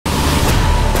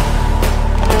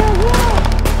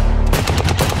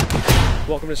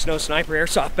Welcome to SwampSniper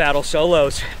Airsoft Battle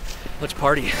Solos. Let's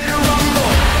party.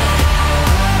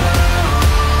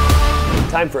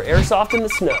 Time for Airsoft in the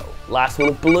snow. Last one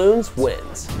with balloons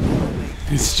wins.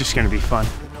 This is just gonna be fun.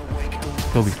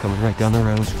 Kobe's coming right down the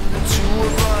road. Let's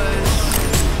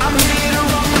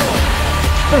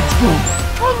go.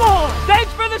 Come on!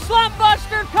 Thanks for the Slump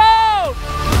Buster code!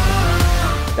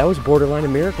 That was borderline a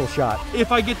miracle shot.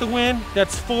 If I get the win,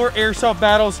 that's 4 Airsoft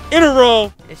battles in a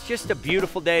row. It's just a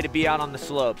beautiful day to be out on the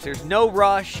slopes. There's no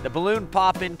rush. The balloon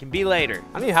popping can be later.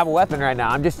 I don't even have a weapon right now.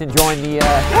 I'm just enjoying the,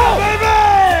 Oh, baby!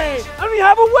 I don't even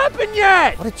have a weapon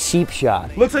yet! What a cheap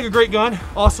shot. Looks like a great gun.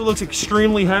 Also looks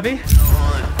extremely heavy.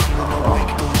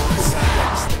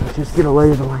 Just get a lay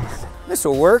of the land.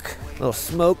 This'll work. Little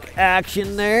smoke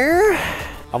action there.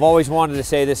 I've always wanted to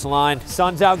say this line,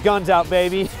 sun's out, guns out,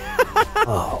 baby.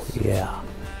 Oh, yeah.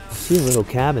 I see a little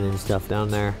cabin and stuff down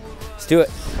there. Let's do it.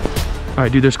 All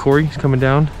right, dude, there's Corey. He's coming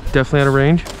down. Definitely out of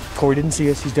range. Corey didn't see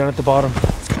us. He's down at the bottom.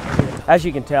 As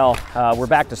you can tell, we're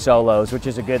back to solos, which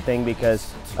is a good thing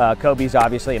because Kobe's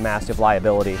obviously a massive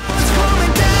liability.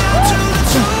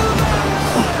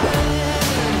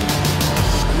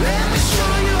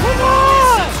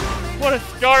 What a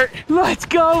start. Let's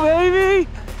go, baby!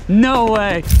 No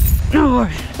way. No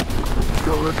way. Let's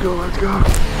go, let's go, let's go.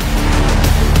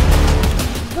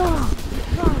 No,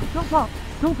 don't pop.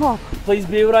 Don't pop. Please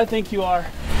be what I think you are.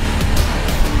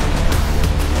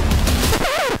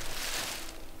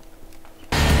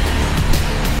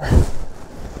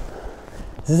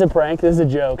 Is this a prank? This is a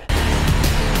joke.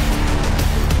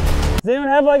 Does anyone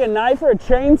have like a knife or a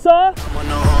chainsaw?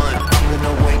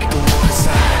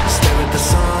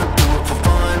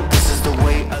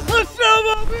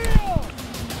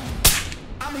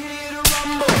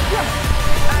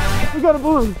 We got a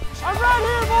balloon. I'm right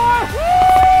here, boy! Woo!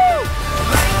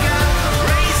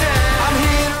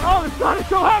 Oh, the sun is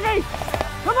so heavy!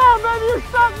 Come on, baby, you're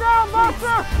stuck now,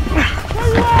 Buster! Where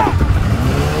you at?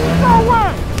 No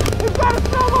way! We've got a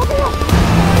snowmobile!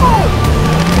 Oh!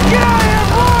 Get out of here,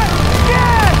 boy!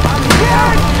 Get!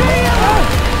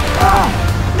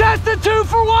 That's the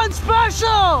 2-for-1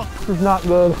 special! This is not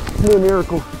good. It's a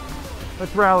miracle.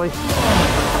 Let's rally.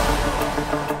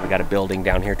 We got a building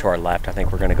down here to our left I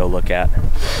think we're gonna go look at.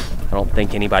 I don't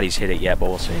think anybody's hit it yet, but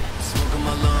we'll see.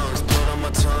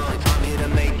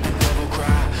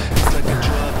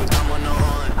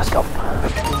 Let's go.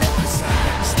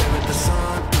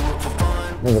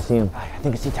 Never seen him. I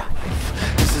think it's time.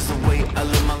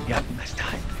 Yep, that's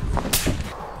time.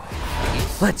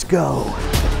 Let's go.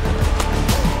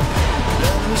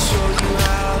 Let me show you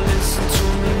how. Listen to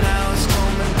me now. It's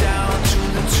coming down to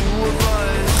the 2 of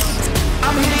us.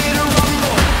 I'm here to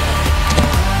rumble.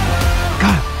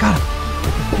 Got him.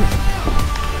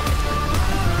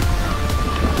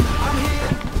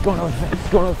 It's going over the fence. It's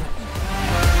going over the fence.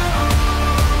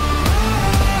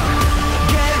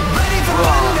 Get ready for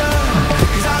thunder,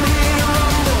 'cause I'm here to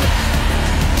rumble.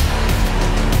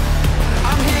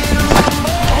 I'm here to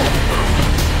rumble.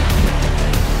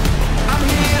 I'm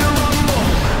here to rumble.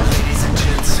 Ladies and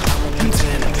gents, I won't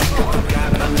pretend. I've got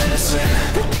my medicine.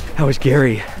 That was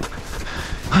Gary.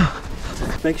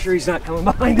 Make sure he's not coming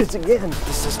behind us again.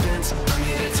 The suspense, I'm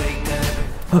here to take that.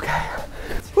 Okay.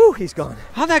 Whew, he's gone.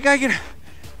 How'd that guy get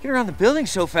around the building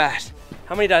so fast?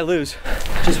 How many did I lose?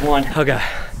 Just one. Okay.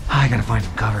 I gotta find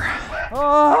some cover.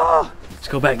 Oh! Let's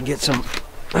go back and get some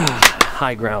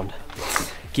high ground.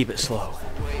 Keep it slow.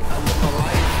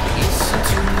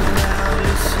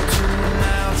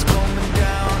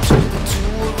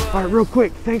 All right, real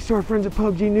quick. Thanks to our friends at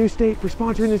PUBG New State for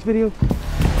sponsoring this video.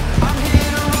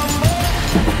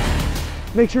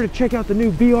 Make sure to check out the new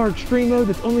VR Extreme mode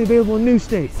that's only available in New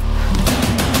State.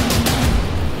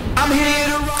 I'm here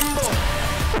to rumble.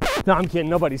 No, I'm kidding.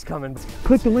 Nobody's coming.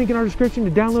 Click the link in our description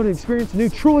to download and experience the new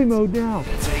Troy mode now.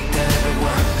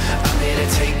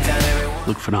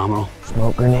 Look phenomenal.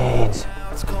 Smoke grenades.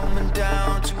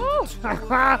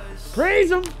 Praise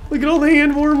them! Look at all the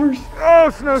hand warmers.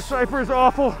 Oh, SwampSniper is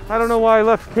awful. I don't know why I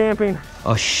left camping.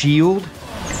 A shield?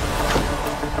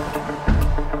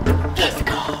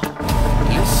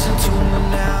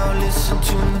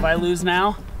 If I lose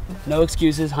now, no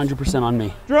excuses, 100% on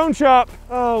me. Drone shop.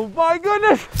 Oh my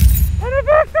goodness! And a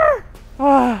Victor!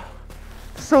 Ah,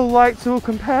 so light, so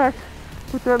compact.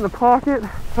 Put that in the pocket.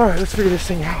 All right, let's figure this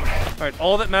thing out. All right,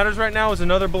 all that matters right now is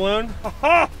another balloon.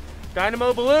 Aha!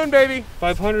 Dynamo balloon, baby.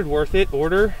 500 worth it.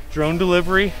 Order, drone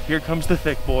delivery. Here comes the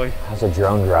thick boy. How's a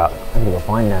drone drop? I'm gonna go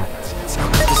find that.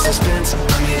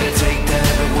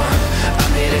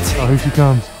 Oh, here she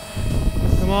comes.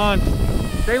 Come on.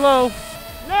 Stay low.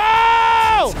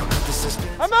 No!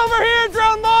 I'm over here,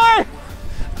 drone boy!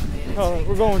 All right,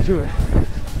 we're going to it.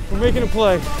 We're making a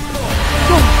play.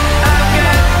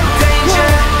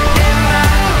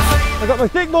 I got my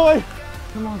thick boy.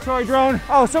 Come on, sorry, drone.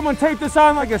 Oh, someone taped this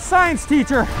on like a science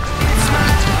teacher.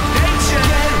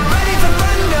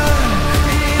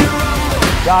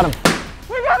 Got him.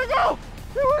 We gotta go.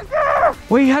 He was there.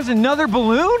 Wait, he has another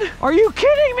balloon? Are you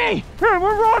kidding me? Hey,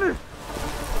 we're running.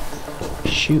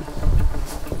 Shoot.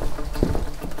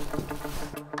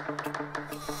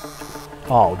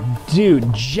 Oh,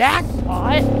 dude,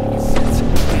 jackpot.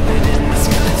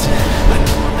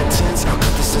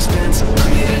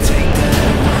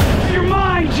 You're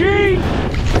mine, G.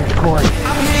 Corey.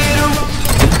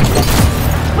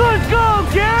 Let's go,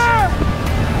 Gare.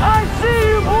 I see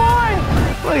you, boy.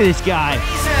 Look at this guy.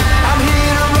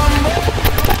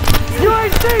 You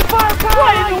ain't seen firepower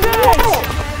like this.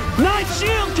 Night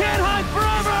shield can't hide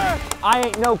forever. I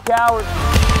ain't no coward.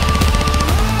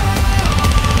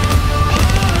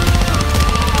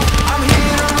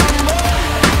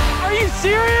 Are you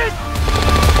serious?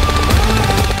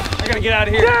 I gotta get out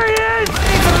of here. There he is.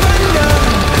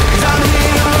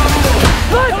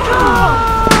 Let's go!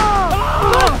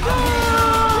 Let's go!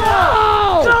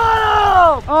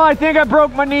 Oh, I think I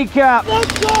broke my kneecap.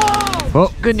 Let's go!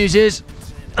 Well, good news is,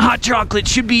 hot chocolate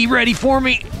should be ready for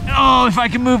me. Oh, if I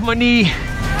can move my knee.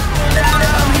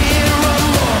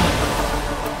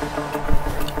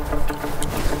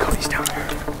 Cody's down there.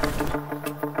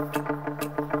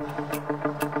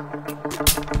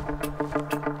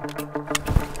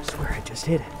 I swear I just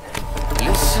hit it.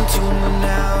 Listen to me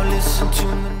now, listen to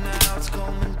me now, it's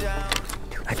going down.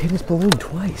 Dude, I've hit this balloon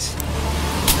twice.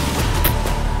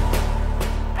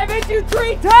 I've hit you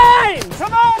 3 times.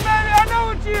 Come on, baby, I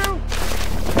know it's you.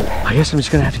 I guess I'm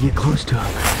just gonna have to get close to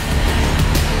him.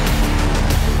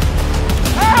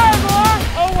 Hey, boy.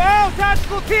 Oh, wow,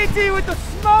 tactical TT with the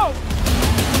smoke.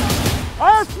 I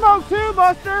have smoke too,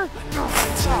 Buster.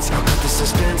 The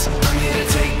suspense, I'm here to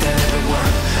take down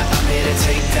everyone. I'm here to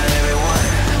take down everyone.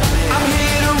 I'm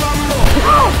here to rumble.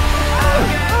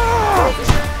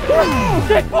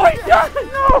 Big boy's done.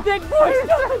 No. Big boy's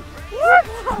done. What?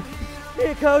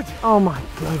 Here, coach. Oh my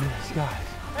goodness, guys.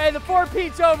 Hey, the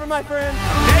 4-peat's over, my friend.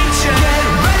 Nature, get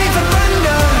ready for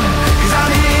thunder. 'Cause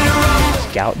I'm here to rumble.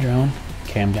 Scout drone,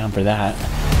 cam down for that.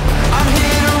 I'm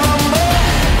here to rumble.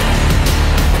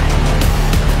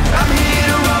 I'm here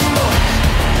to rumble.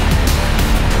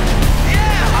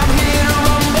 Yeah, I'm here to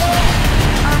rumble.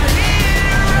 I'm here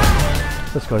to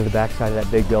rumble. Let's go to the back side of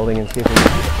that big building and see if we can.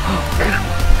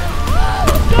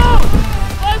 Let's go!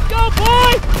 Let's go,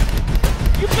 boy!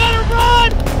 You better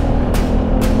run!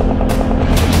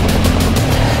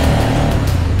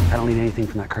 I don't need anything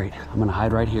from that crate. I'm gonna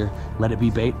hide right here, let it be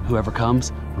bait. Whoever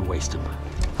comes, I'm gonna waste him.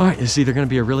 All right, this is either gonna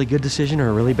be a really good decision or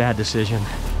a really bad decision.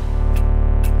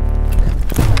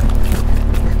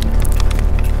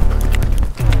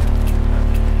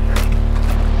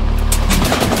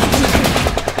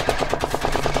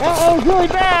 Uh-oh, it's really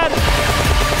bad!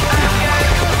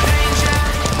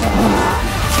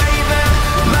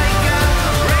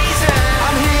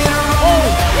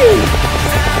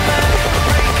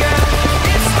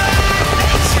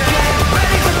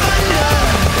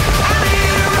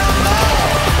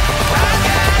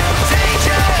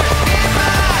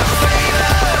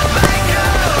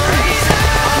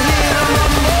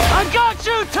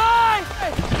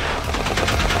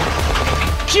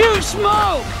 Cue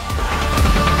smoke!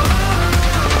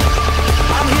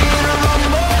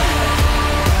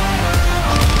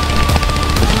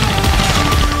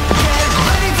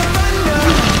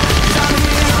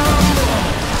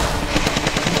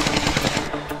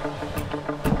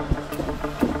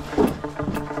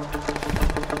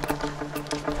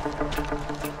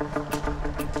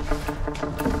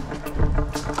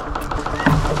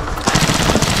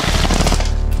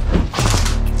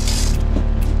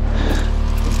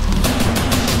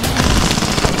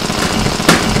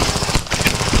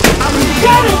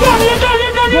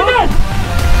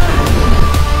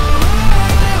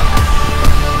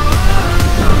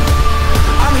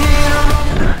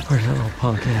 Where's that little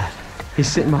punk at?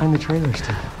 He's sitting behind the trailer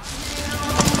still.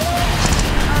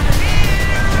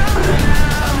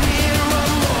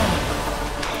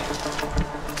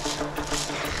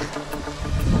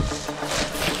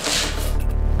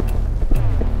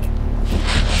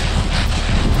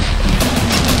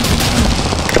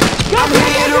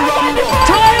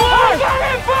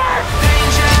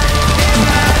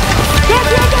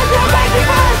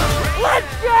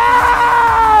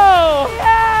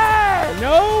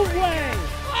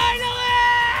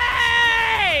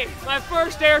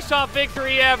 First airsoft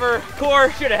victory ever.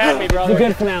 Core, should have had me, brother.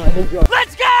 Good finale. Enjoy.